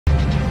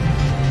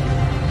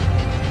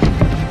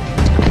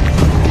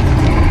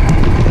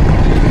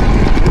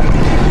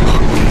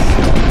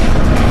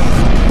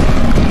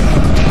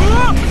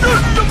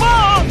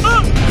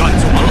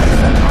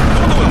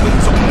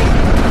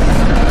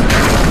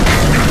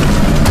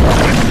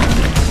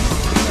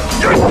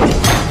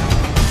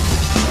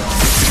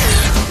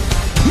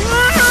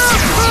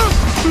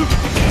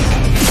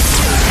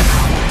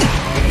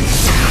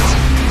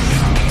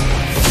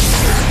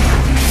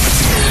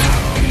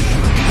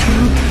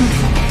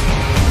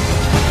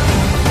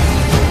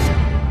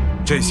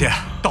这些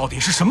到底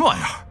是什么玩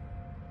意儿？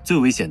最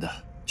危险的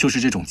就是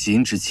这种极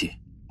阴之气，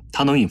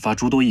它能引发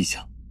诸多异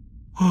象。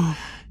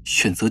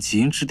选择极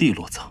阴之地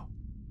落葬，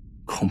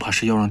恐怕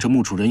是要让这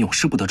墓主人永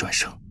世不得转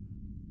生。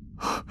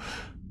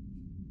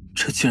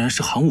这竟然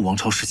是韩武王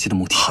朝时期的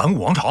墓地。韩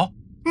武王朝？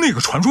那个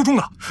传说中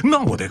的？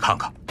那我得看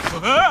看。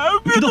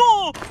别动！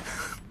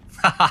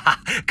哈哈哈，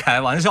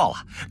开玩笑了，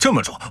这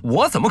么重，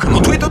我怎么可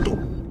能推得动？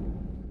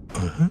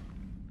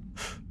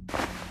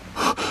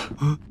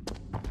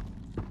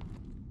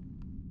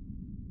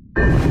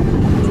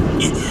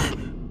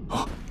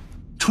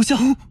初夏，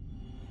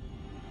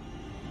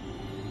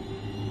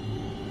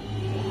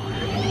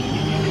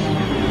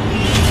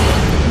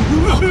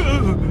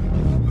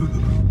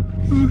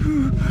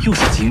又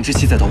是极阴之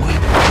气在捣鬼。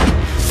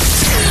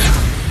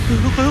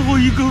还好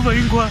一哥反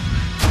应快。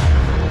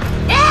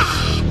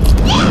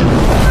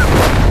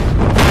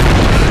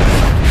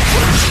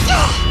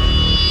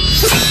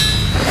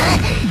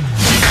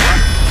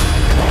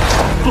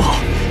不好，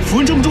符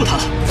文镇不住他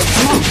了！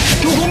什么？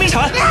给我光明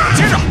铲！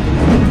接着！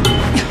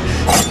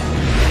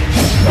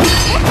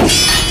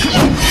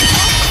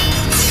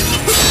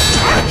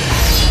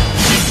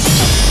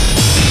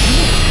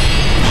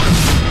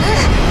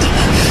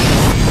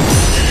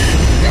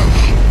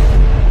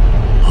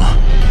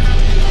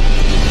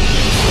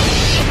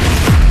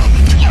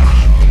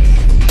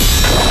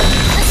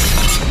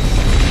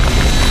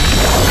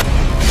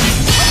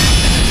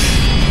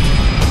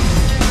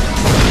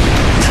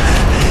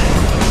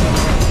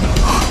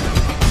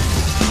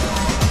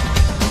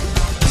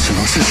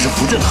试试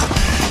符阵了。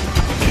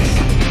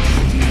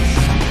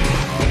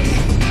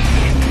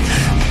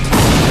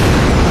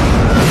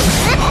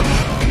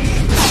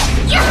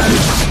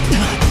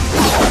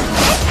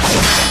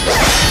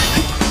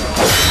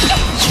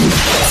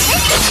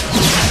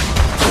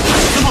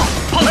三炮、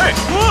胖子，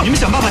你们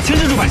想办法牵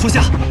制住柏初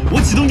夏，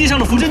我启动地上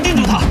的符阵定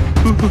住他。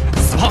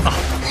死胖子，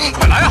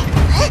快来啊！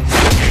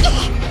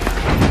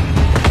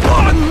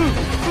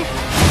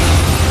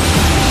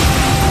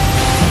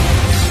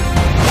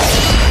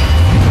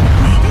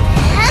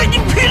你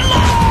拼了！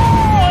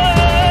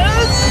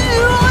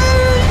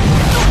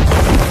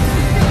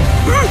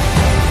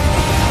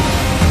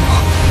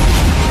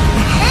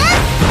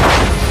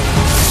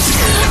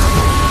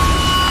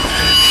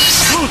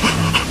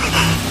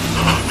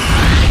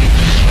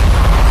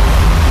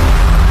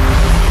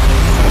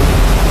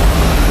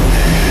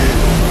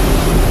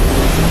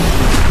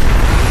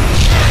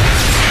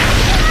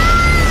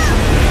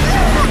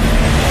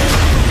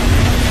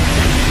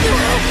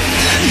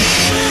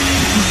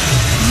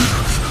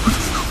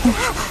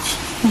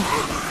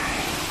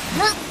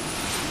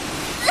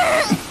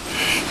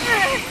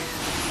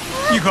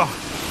一哥，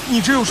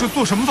你这又是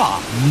做什么法？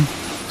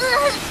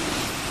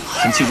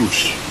寒气入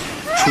体，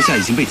初夏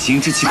已经被极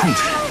阴之气控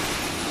制，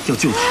要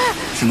救他，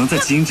只能在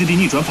极阴之地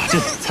逆转法阵，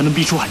才能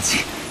逼出寒气。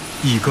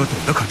一哥懂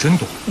得可真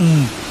多。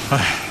哎，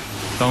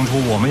当初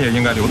我们也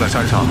应该留在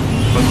山上，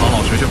跟唐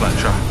老学学本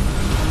事。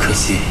可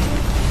惜，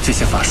这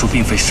些法术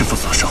并非师父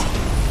所授。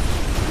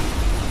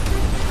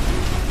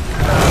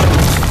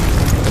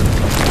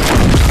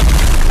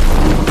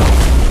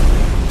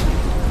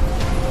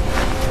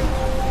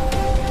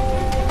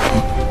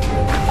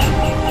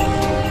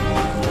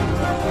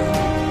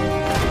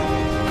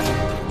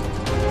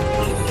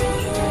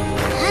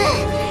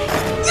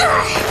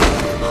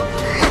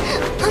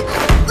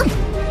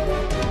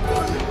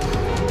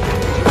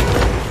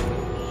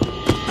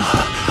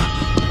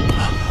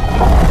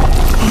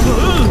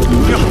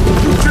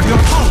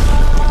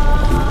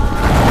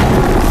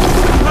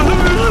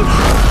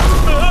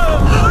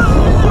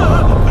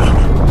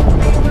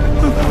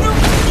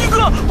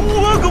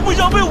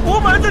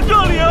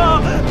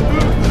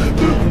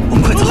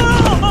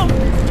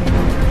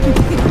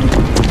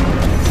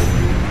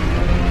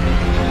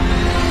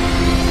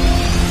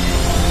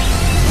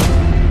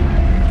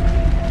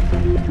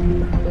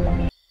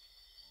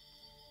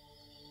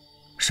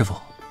师傅，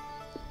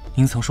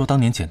您曾说当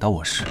年捡到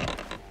我时，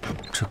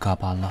这嘎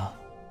巴拉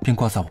便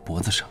挂在我脖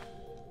子上。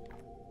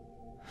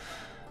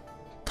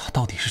它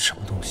到底是什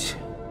么东西？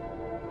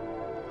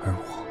而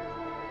我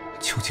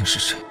究竟是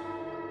谁？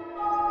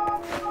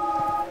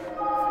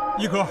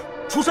一哥，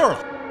出事了！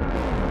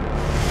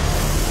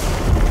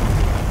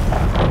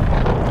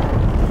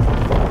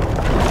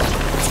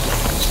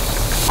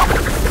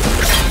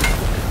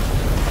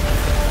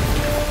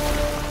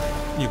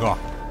一哥，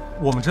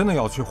我们真的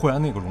要去惠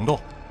安那个溶洞？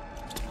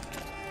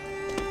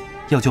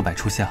要救柏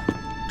初夏，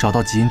找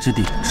到极阴之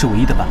地是唯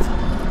一的办法。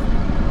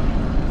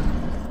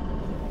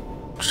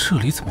这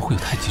里怎么会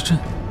有太极阵？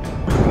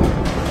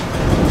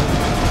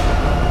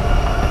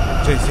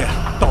这些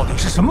到底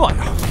是什么玩意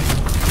儿？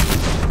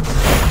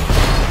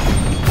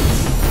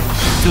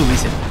最危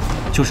险的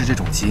就是这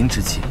种极阴之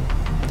气，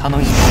它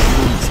能引发诸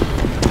多异象。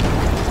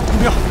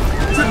不要，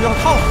这里要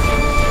塌了！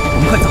我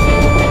们快走！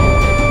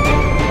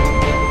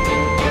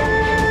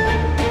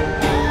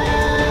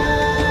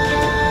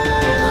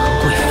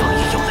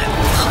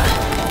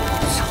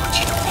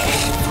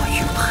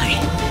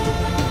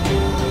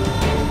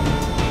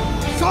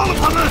杀了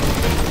他们！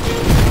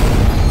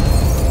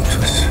这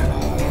这是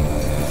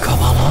嘎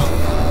巴拉。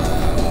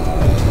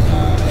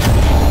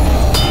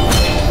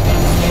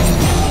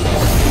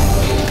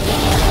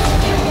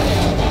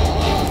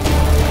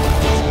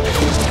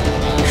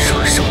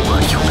说是我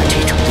有了这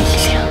种力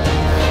量。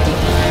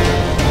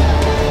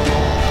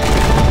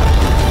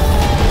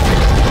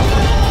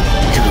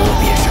这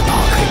便是打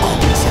开空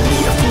间裂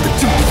缝的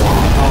阵法。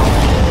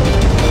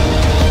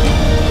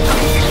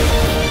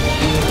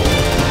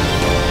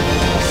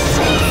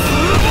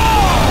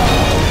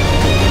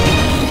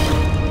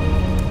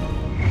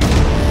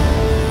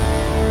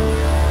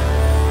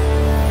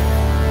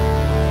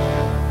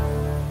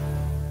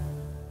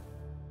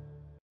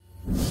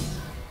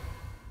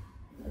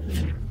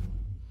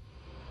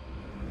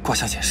卦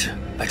象显示，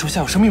柏初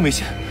夏有生命危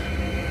险。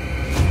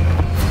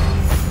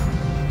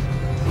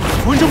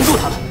魂镇不住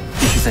他了，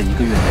必须在1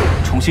个月内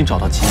重新找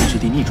到极阴之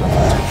地逆转方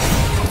阵，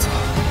否则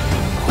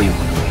会有无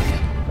能为力。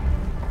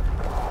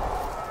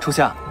初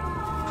夏，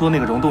若那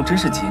个溶洞真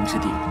是极阴之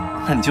地，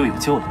那你就有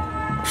救了。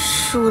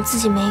是我自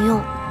己没用，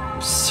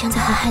现在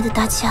还害得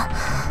大家。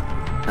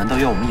难道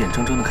要我们眼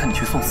睁睁地看你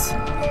去送死？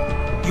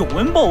有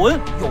恩报恩，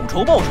有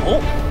仇报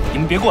仇。你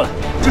们别过来，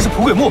这是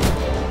蒲鬼墓，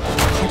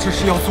他这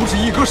是要阻止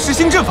一哥实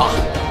行阵法。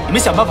你们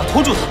想办法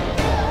拖住他。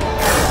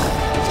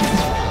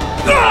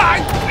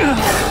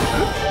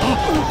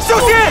小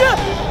心！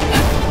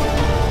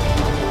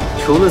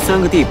除了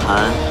3个地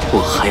盘，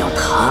我还要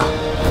他。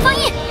方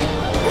逸，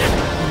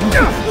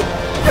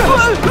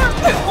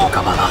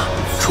嘎巴拉，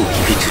助我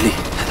一臂之力，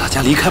带大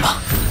家离开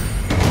吧。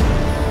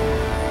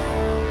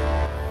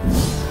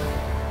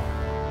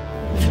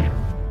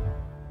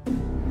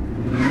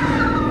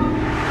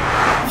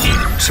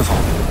师傅，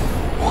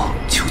我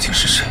究竟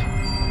是谁？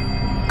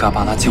嘎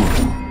巴拉救了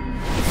我，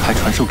还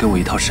传授给我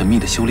一套神秘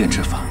的修炼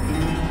之法。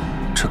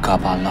这嘎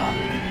巴拉，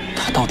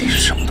他到底是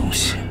什么东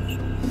西？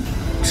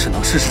只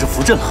能试试这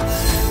符阵了。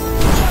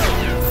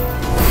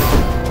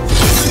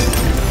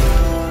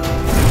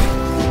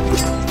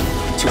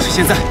就是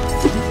现在！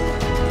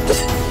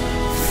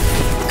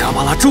嘎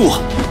巴拉助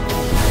我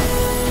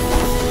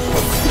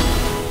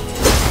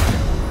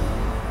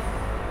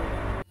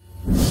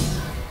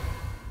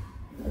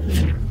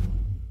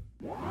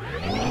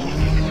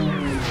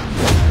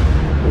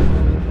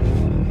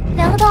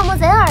！2个盗墓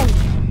贼而已，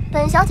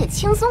本小姐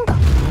轻松搞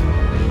定。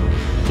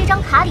这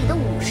张卡里的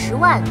50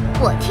万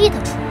我替他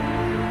出，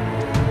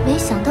没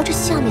想到这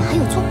下面还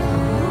有座宝。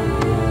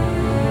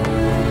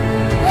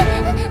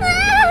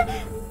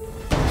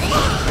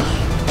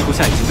初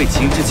夏已经被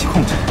极阴之气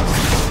控制。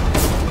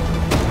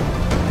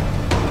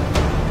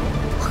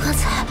我刚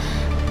才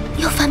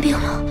又犯病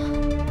了。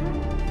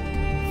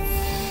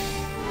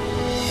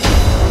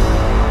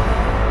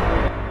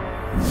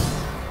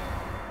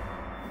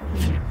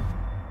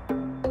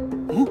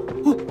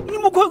你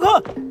们快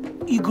看，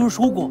一哥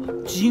说过，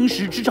极阴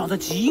石只长在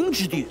极阴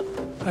之地。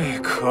哎，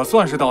可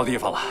算是到地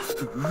方了。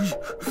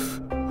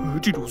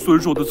这种酸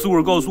爽的滋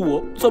味告诉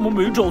我，咱们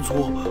没找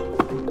错。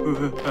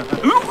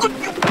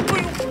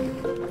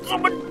怎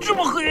么这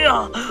么黑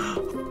啊？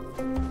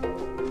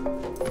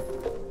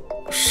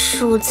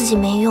是我自己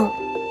没用，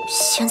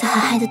现在还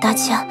害得大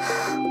家。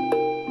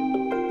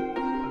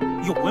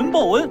有恩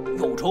报恩，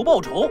有仇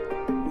报仇。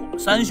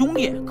我们3兄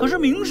弟可是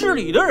明事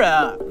理的人，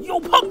有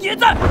胖姐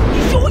在，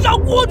你休想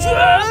过去！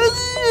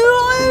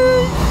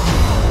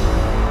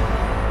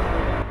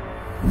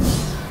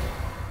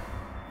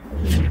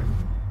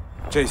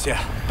这些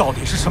到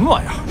底是什么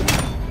玩意儿？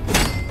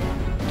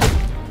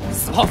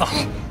死胖子，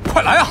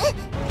快来啊！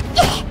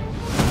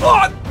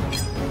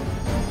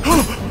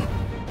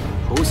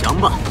投降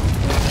吧！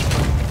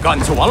干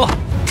就完了。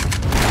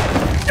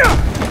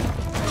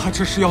他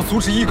这是要阻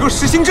止一哥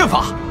实行阵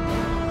法。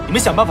你们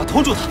想办法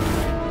拖住他。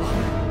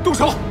动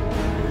手！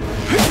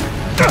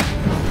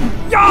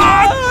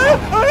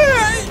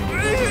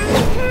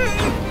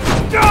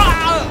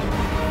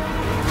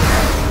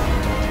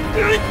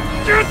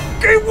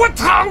给我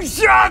躺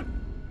下！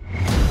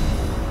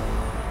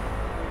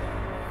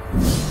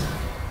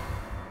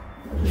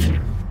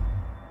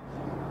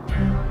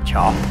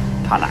瞧，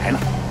他来了，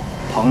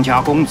彭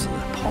家公子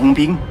彭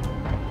冰。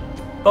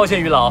抱歉，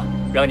于老，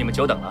让你们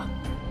久等了。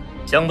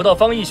想不到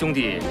方逸兄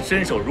弟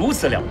身手如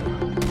此了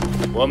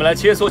得，我们来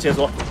切磋切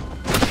磋。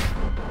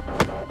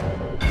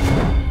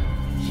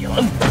杨，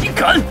你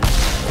敢！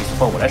这次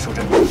换我来守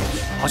阵。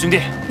好兄弟，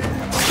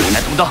有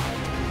难同当。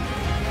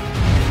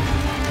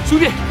兄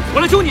弟，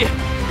我来救你！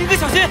林哥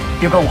小心！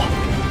别管我，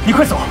你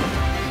快走！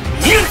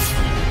你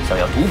想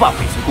要独霸翡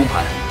翠公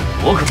盘，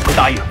我可不会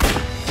答应。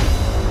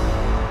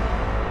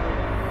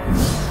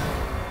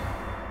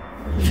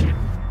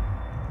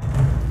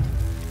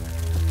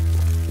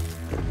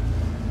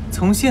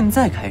从现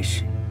在开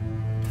始，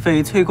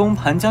翡翠公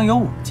盘将由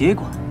我接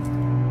管。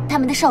他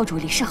们的少主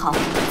李世豪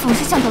总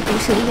是像条毒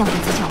蛇一样躲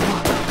在角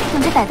落，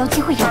等着逮到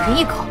机会咬人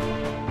一口。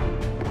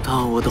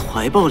到我的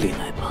怀抱里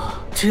来吧，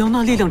只要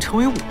那力量成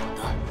为我的。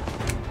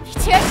你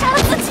竟然杀了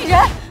自己人，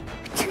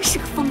真是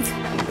个疯子！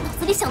脑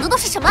子里想的都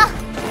是什么？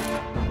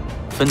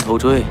分头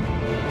追，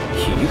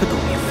一个都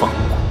别放。